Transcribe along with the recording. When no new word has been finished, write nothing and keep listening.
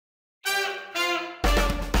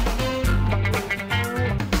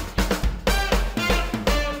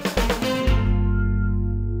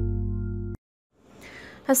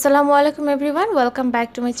আসসালামু আলাইকুম everyone, welcome back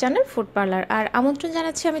to my channel food parlour. আর আমন্ত্রণ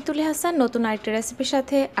জানাচ্ছি আমি তুলি হাসান নতুন আরেকটা রেসিপির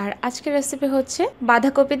সাথে। আর আজকের রেসিপি হচ্ছে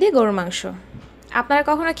বাঁধাকপি দিয়ে গরুর মাংস। আপনারা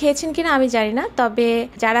কখনো খেয়েছেন কিনা আমি জানি না, তবে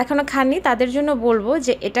যারা এখনো খাননি তাদের জন্য বলবো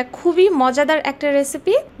যে এটা খুবই মজাদার একটা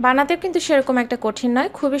রেসিপি। বানাতেও কিন্তু সেরকম একটা কঠিন নয়,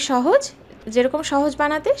 খুবই সহজ। যেরকম সহজ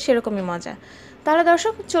বানাতে সেরকমই মজা। তাহলে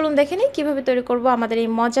দর্শক চলুন দেখে নিই কীভাবে তৈরি করব আমাদের এই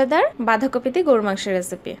মজাদার বাঁধাকপি দিয়ে গরুর মাংসের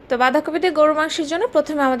রেসিপি। তো বাঁধাকপি দিয়ে গরুর মাংসের জন্য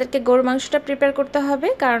প্রথমে আমাদেরকে গরুর মাংসটা প্রিপেয়ার করতে হবে,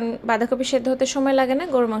 কারণ বাঁধাকপি সেদ্ধ হতে সময় লাগে না,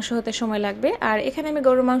 গরুর মাংস হতে সময় লাগবে। আর এখানে আমি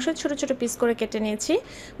গরুর মাংস ছোট ছোট পিস করে কেটে নিয়েছি।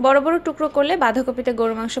 বড় বড় টুকরো করলে বাঁধাকপিতে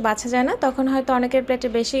গরুর মাংস বাছা যায় না, তখন হয়তো অনেকের প্লেটে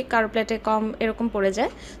বেশি কারো প্লেটে কম এরকম পড়ে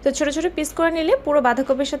যায়। তো ছোট ছোট পিস করে নিলে পুরো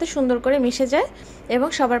বাঁধাকপির সাথে সুন্দর করে মিশে যায় এবং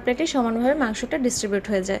সবার প্লেটে সমানভাবে মাংসটা ডিস্ট্রিবিউট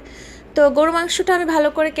হয়ে যায়। তো গরু মাংসটা আমি ভালো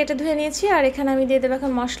করে কেটে ধুয়ে নিয়েছি। আর এখানে আমি দিয়ে দেবো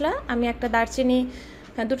এখন মশলা। আমি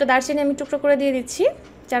দুটো দারচিনি আমি টুকরো করে দিয়ে দিচ্ছি,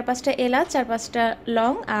 4-5টা এলাচ, 4-5টা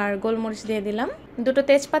লং আর গোলমরিচ দিয়ে দিলাম, দুটো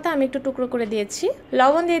তেজপাতা আমি একটু টুকরো করে দিয়েছি,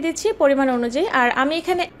 লবণ দিয়ে দিচ্ছি পরিমাণ অনুযায়ী। আর আমি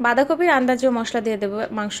এখানে বাঁধাকপির আন্দাজেও মশলা দিয়ে দেবো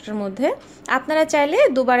মাংসটার মধ্যে। আপনারা চাইলে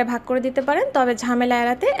দুবারে ভাগ করে দিতে পারেন, তবে ঝামেলা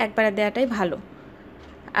এড়াতে একবারে দেওয়াটাই ভালো।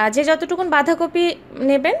 আর যে যতটুকুন বাঁধাকপি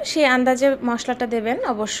নেবেন সেই আন্দাজে মশলাটা দেবেন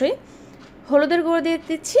অবশ্যই। হলুদের গুঁড়ো দিয়ে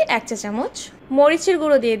দিচ্ছি 1 চা চামচ, মরিচের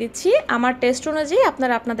গুঁড়ো দিয়ে দিচ্ছি আমার টেস্ট অনুযায়ী,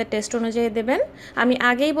 আপনারা আপনাদের টেস্ট অনুযায়ী দেবেন। আমি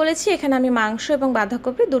আগেই বলেছি এখানে আমি মাংস এবং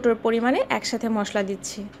বাঁধাকপি দুটোর পরিমাণে একসাথে মশলা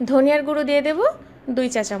দিচ্ছি। ধনিয়ার গুঁড়ো দিয়ে দেব 2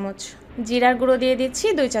 চা চামচ, জিরার গুঁড়ো দিয়ে দিচ্ছি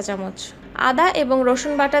 2 চা চামচ, আদা এবং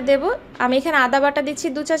রসুন বাটা দেব। আমি এখানে আদা বাটা দিচ্ছি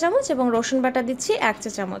 2 চা চামচ এবং রসুন বাটা দিচ্ছি 1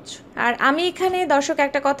 চা চামচ। আর আমি এখানে দর্শক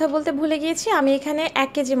একটা কথা বলতে ভুলে গিয়েছি, আমি এখানে 1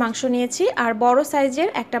 কেজি মাংস নিয়েছি আর বড় সাইজের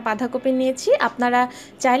একটা বাঁধাকপি নিয়েছি। আপনারা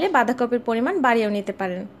চাইলে বাঁধাকপির পরিমাণ বাড়িয়েও নিতে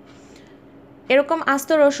পারেন। এরকম আস্ত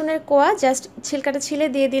রসুনের কোয়া জাস্ট ছিলকাটা ছিলে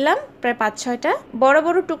দিয়ে দিলাম প্রায় 5-6টা। বড়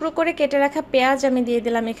বড় টুকরো করে কেটে রাখা পেঁয়াজ আমি দিয়ে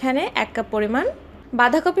দিলাম এখানে 1 কাপ পরিমাণ।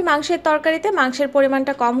 বাঁধাকপি মাংসের তরকারিতে মাংসের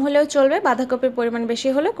পরিমাণটা কম হলেও চলবে, বাঁধাকপির পরিমাণ বেশি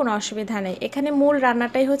হলে কোনো অসুবিধা নেই। এখানে মূল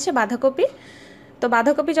রান্নাটাই হচ্ছে বাঁধাকপি, তো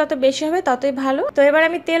বাঁধাকপি যত বেশি হবে ততই ভালো। তো এবার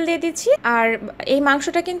আমি তেল দিয়ে দিচ্ছি। আর এই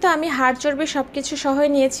মাংসটা কিন্তু আমি হাড় চর্বি সব কিছু সহই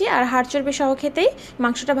নিয়েছি, আর হাড় চর্বি সহ খেতেই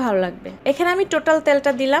মাংসটা ভালো লাগবে। এখানে আমি টোটাল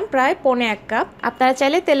তেলটা দিলাম প্রায় 1.25 কাপ। আপনারা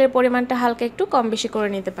চাইলে তেলের পরিমাণটা হালকা একটু কম বেশি করে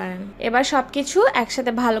নিতে পারেন। এবার সব কিছু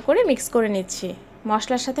একসাথে ভালো করে মিক্স করে নিচ্ছি।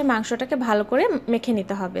 মশলার সাথে মাংসটাকে ভালো করে মেখে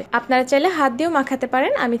নিতে হবে। আপনারা চাইলে হাত দিয়েও মাখাতে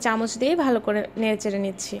পারেন, আমি চামচ দিয়ে ভালো করে নেড়েচেড়ে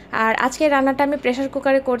নিচ্ছি। আর আজকে রান্নাটা আমি প্রেসার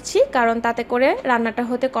কুকারে করছি, কারণ তাতে করে রান্নাটা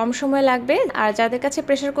হতে কম সময় লাগবে। আর যাদের কাছে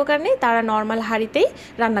প্রেসার কুকার নেই তারা নর্মাল হাঁড়িতেই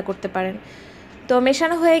রান্না করতে পারেন। তো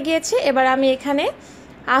মেশানো হয়ে গিয়েছে। এবার আমি এখানে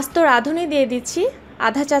আস্ত রাঁধুনি দিয়ে দিচ্ছি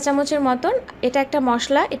আধা চা চামচের মতন। এটা একটা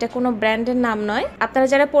মশলা, এটা কোনো ব্র্যান্ডের নাম নয়। আপনারা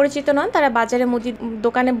যারা পরিচিত নন তারা বাজারে মুদি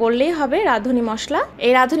দোকানে বললেই হবে রাঁধুনি মশলা।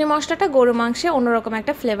 এই রাঁধুনি মশলাটা গরু মাংসে অন্যরকম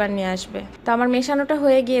একটা ফ্লেভার নিয়ে আসবে। তো আমার মেশানোটা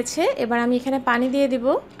হয়ে গিয়েছে। এবার আমি এখানে পানি দিয়ে দিব।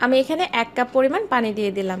 আমি এখানে 1 কাপ পরিমাণ পানি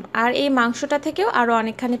দিয়ে দিলাম। আর এই মাংসটা থেকেও আরও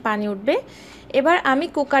অনেকখানি পানি উঠবে। এবার আমি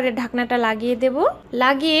কুকারের ঢাকনাটা লাগিয়ে দেব।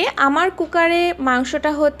 লাগিয়ে আমার কুকারে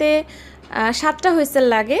মাংসটা হতে 7টা হুইসেল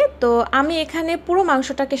লাগে। তো আমি এখানে পুরো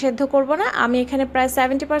মাংসটাকে সেদ্ধ করব না, আমি এখানে প্রায়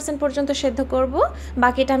 70% পর্যন্ত সেদ্ধ করব,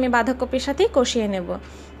 বাকিটা আমি বাঁধাকপির সাথেই কষিয়ে নেব।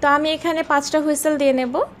 তো আমি এখানে 5টা হুইসেল দিয়ে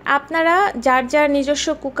নেব। আপনারা যার যার নিজস্ব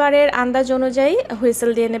কুকারের আন্দাজ অনুযায়ী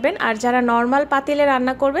হুইসেল দিয়ে নেবেন। আর যারা নর্মাল পাতিলে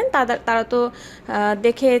রান্না করবেন তারা তো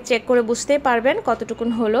দেখে চেক করে বুঝতেই পারবেন কতটুকুন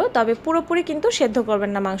হলো, তবে পুরোপুরি কিন্তু সেদ্ধ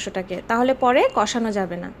করবেন না মাংসটাকে, তাহলে পরে কষানো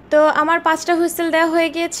যাবে না। তো আমার 5টা হুইসেল দেওয়া হয়ে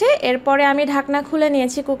গিয়েছে। এরপরে আমি ঢাকনা খুলে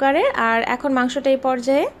নিয়েছি কুকারে। আর এখন মাংসটা এই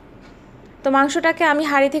পর্যায়ে। তো মাংসটাকে আমি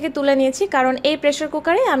হাঁড়ি থেকে তুলে নিয়েছি, কারণ এই প্রেসার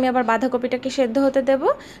কুকারে আমি আবার বাঁধাকপিটাকে সেদ্ধ হতে দেব,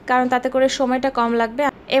 কারণ তাতে করে সময়টা কম লাগবে।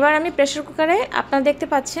 এবার আমি প্রেসার কুকারে, আপনারা দেখতে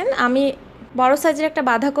পাচ্ছেন আমি বড় সাইজের একটা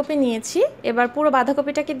বাঁধাকপি নিয়েছি। এবার পুরো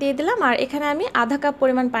বাঁধাকপিটাকে দিয়ে দিলাম। আর এখানে আমি আধা কাপ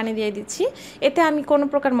পরিমাণ পানি দিয়ে দিচ্ছি। এতে আমি কোনো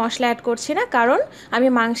প্রকার মশলা অ্যাড করছি না, কারণ আমি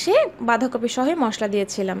মাংসে বাঁধাকপি সহই মশলা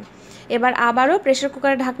দিয়েছিলাম। এবার আবারও প্রেসার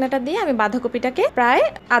কুকারের ঢাকনাটা দিয়ে আমি বাঁধাকপিটাকে প্রায়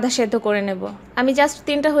আধা সেদ্ধ করে নেব। আমি জাস্ট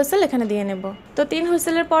 3টা হুইসেল এখানে দিয়ে নেব। তো 3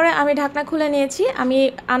 হুইসেলের পরে আমি ঢাকনা খুলে নিয়েছি। আমি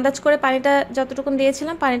আন্দাজ করে পানিটা যতটুকুন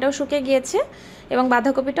দিয়েছিলাম পানিটাও শুকিয়ে গিয়েছে এবং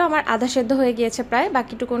বাঁধাকপিটাও আমার আধা সেদ্ধ হয়ে গিয়েছে, প্রায়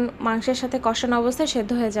বাকিটুকুন মাংসের সাথে কষানো অবস্থায়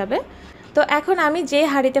সেদ্ধ হয়ে যাবে। তো এখন আমি যে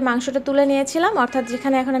হাঁড়িতে মাংসটা তুলে নিয়েছিলাম, অর্থাৎ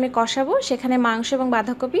যেখানে এখন আমি কষাবো, সেখানে মাংস এবং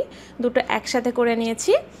বাঁধাকপি দুটো একসাথে করে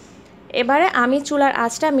নিয়েছি। এবারে আমি চুলার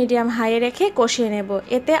আঁচটা মিডিয়াম হাইয়ে রেখে কষিয়ে নেব।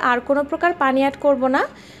 এতে আর কোনো প্রকার পানি অ্যাড করব না।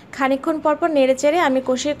 খানিকক্ষণ পরপর নেড়ে চেড়ে আমি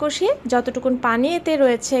কষিয়ে কষিয়ে যতটুকুন পানি এতে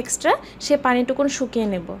রয়েছে এক্সট্রা, সে পানিটুকুন শুকিয়ে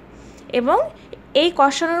নেব। এবং এই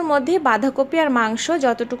কষানোর মধ্যে বাঁধাকপি আর মাংস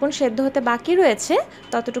যতটুকুন সেদ্ধ হতে বাকি রয়েছে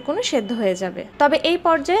ততটুকুনও সেদ্ধ হয়ে যাবে। তবে এই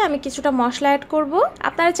পর্যায়ে আমি কিছুটা মশলা অ্যাড করব।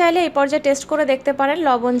 আপনারা চাইলে এই পর্যায়ে টেস্ট করে দেখতে পারেন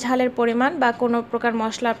লবণ ঝালের পরিমাণ বা কোনো প্রকার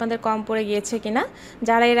মশলা আপনাদের কম পড়ে গিয়েছে কিনা,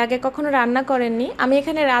 যারা এর আগে কখনো রান্না করেননি। আমি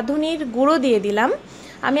এখানে রাঁধুনির গুঁড়ো দিয়ে দিলাম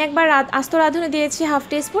আমি একবার আস্ত রাঁধুনি দিয়েছি হাফ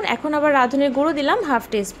টিস্পুন, এখন আবার রাঁধুনির গুঁড়ো দিলাম হাফ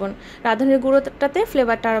টিস্পুন। রাঁধুনির গুঁড়োটাতে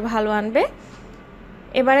ফ্লেভারটা আরও ভালো আনবে।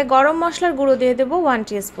 এবারে গরম মশলার গুঁড়ো দিয়ে দেবো 1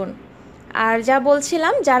 টিস্পুন। আর যা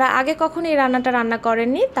বলছিলাম, যারা আগে কখনো এই রান্নাটা রান্না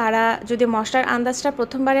করেননি তারা যদি মশলার আন্দাজটা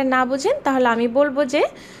প্রথমবারে না বুঝেন, তাহলে আমি বলবো যে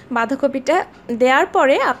বাঁধাকপিটা দেওয়ার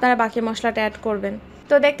পরে আপনারা বাকি মশলাটা অ্যাড করবেন।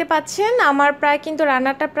 তো দেখতে পাচ্ছেন আমার প্রায় কিন্তু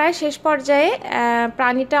রান্নাটা প্রায় শেষ পর্যায়ে,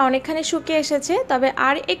 পানিটা অনেকখানি শুকিয়ে এসেছে, তবে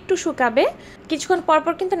আর একটু শুকাবে। কিছুক্ষণ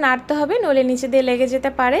পরপর কিন্তু নাড়তে হবে, নইলে নিচে দিয়ে লেগে যেতে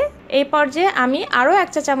পারে। এই পর্যায়ে আমি আরও 1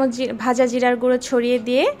 চা চামচ ভাজা জিরার গুঁড়ো ছড়িয়ে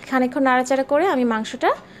দিয়ে খানিকক্ষণ নাড়াচাড়া করে আমি মাংসটা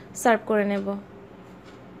সার্ভ করে নেব।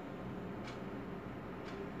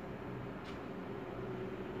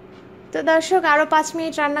 তো দর্শক, আরও 5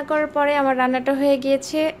 মিনিট রান্না করার পরে আমার রান্নাটা হয়ে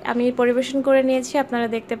গিয়েছে, আমি পরিবেশন করে নিয়েছি, আপনারা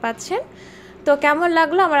দেখতে পাচ্ছেন। তো কেমন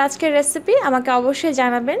লাগলো আমার আজকের রেসিপি আমাকে অবশ্যই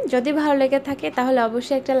জানাবেন। যদি ভালো লেগে থাকে তাহলে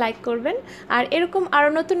অবশ্যই একটা লাইক করবেন। আর এরকম আরও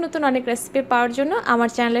নতুন নতুন অনেক রেসিপি পাওয়ার জন্য আমার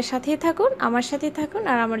চ্যানেলের সাথেই থাকুন, আমার সাথেই থাকুন,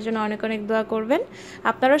 আর আমার জন্য অনেক অনেক দোয়া করবেন।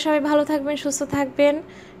 আপনারাও সবাই ভালো থাকবেন, সুস্থ থাকবেন,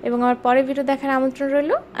 এবং আমার পরের ভিডিও দেখার আমন্ত্রণ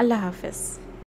রইল। আল্লাহ হাফেজ।